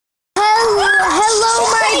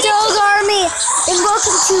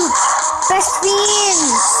welcome to Best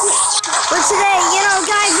Fiends. But today,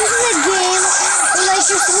 guys, this is a game where, like,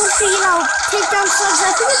 you're supposed to, take down slugs.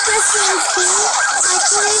 I think it's Best Fiends 2,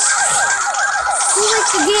 actually. I feel like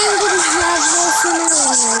the game didn't have no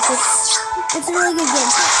similar, it's a really good game.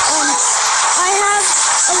 I have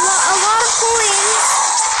a lot of coins.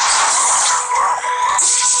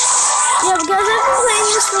 Yeah, because I've been playing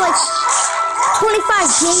this for, like, 25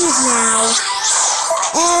 days now.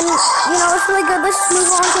 And, it's really good. Let's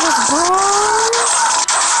move on to this ball.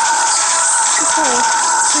 Okay,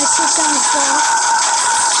 I took down this ball.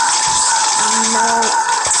 No.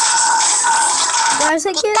 Guys,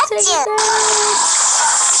 I can't take it down.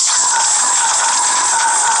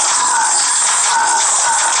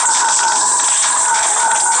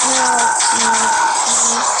 No.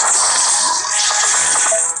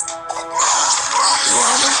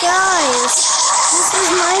 Yeah, but guys, this is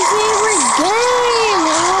my favorite game.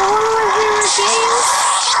 One of my favorite games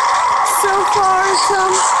so far.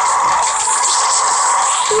 Some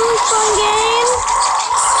really fun game.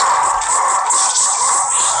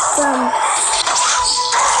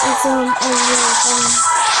 It's a really fun.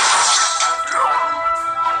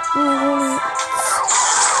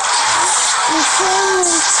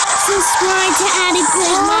 Subscribe to Addy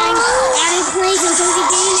Plays Mine. Addy Plays and Toki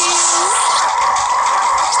Day now.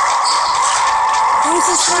 And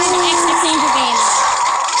subscribe to XXAnger Games.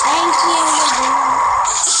 Thank you.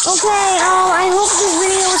 Okay, I hope this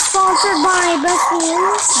video is sponsored by Best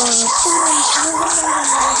Fiends.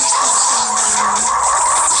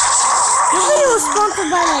 This video was sponsored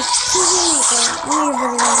by like TV Maker. One of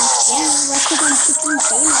your videos. Yeah, like I'm keeping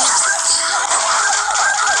famous.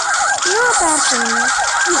 You're not that famous.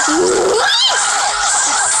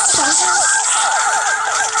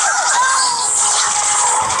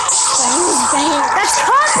 That's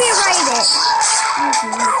copyrighted.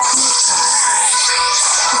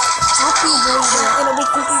 It'll be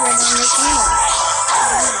copyrighted on your channel.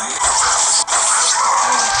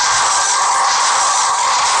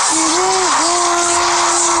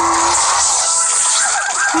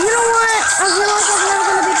 You know what? I feel like I'm never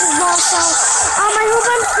gonna beat this ball, so I hope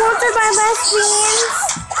I'm sponsored by Best Fiends.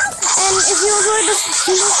 And if you enjoyed this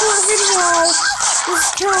short video,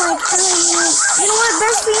 just kind of like telling you, what?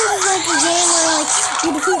 Best Fiends is like a game where like you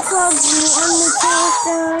defeat slugs and you earn new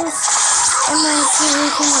characters, and like you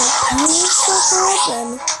can like move stuff up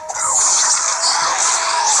and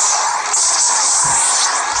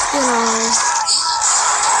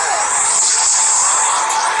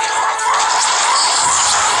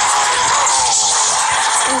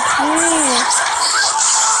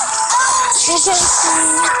Okay,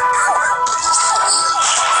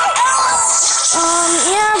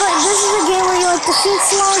 yeah, but this is a game where you like defeat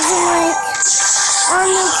slugs and like earn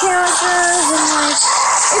new characters and like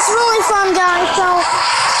it's really fun, guys. So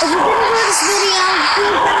if you did enjoy this video,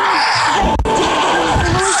 please it's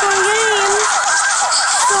a really fun game.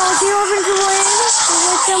 So if you ever enjoyed,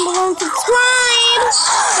 like down below and subscribe.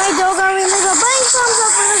 My dog already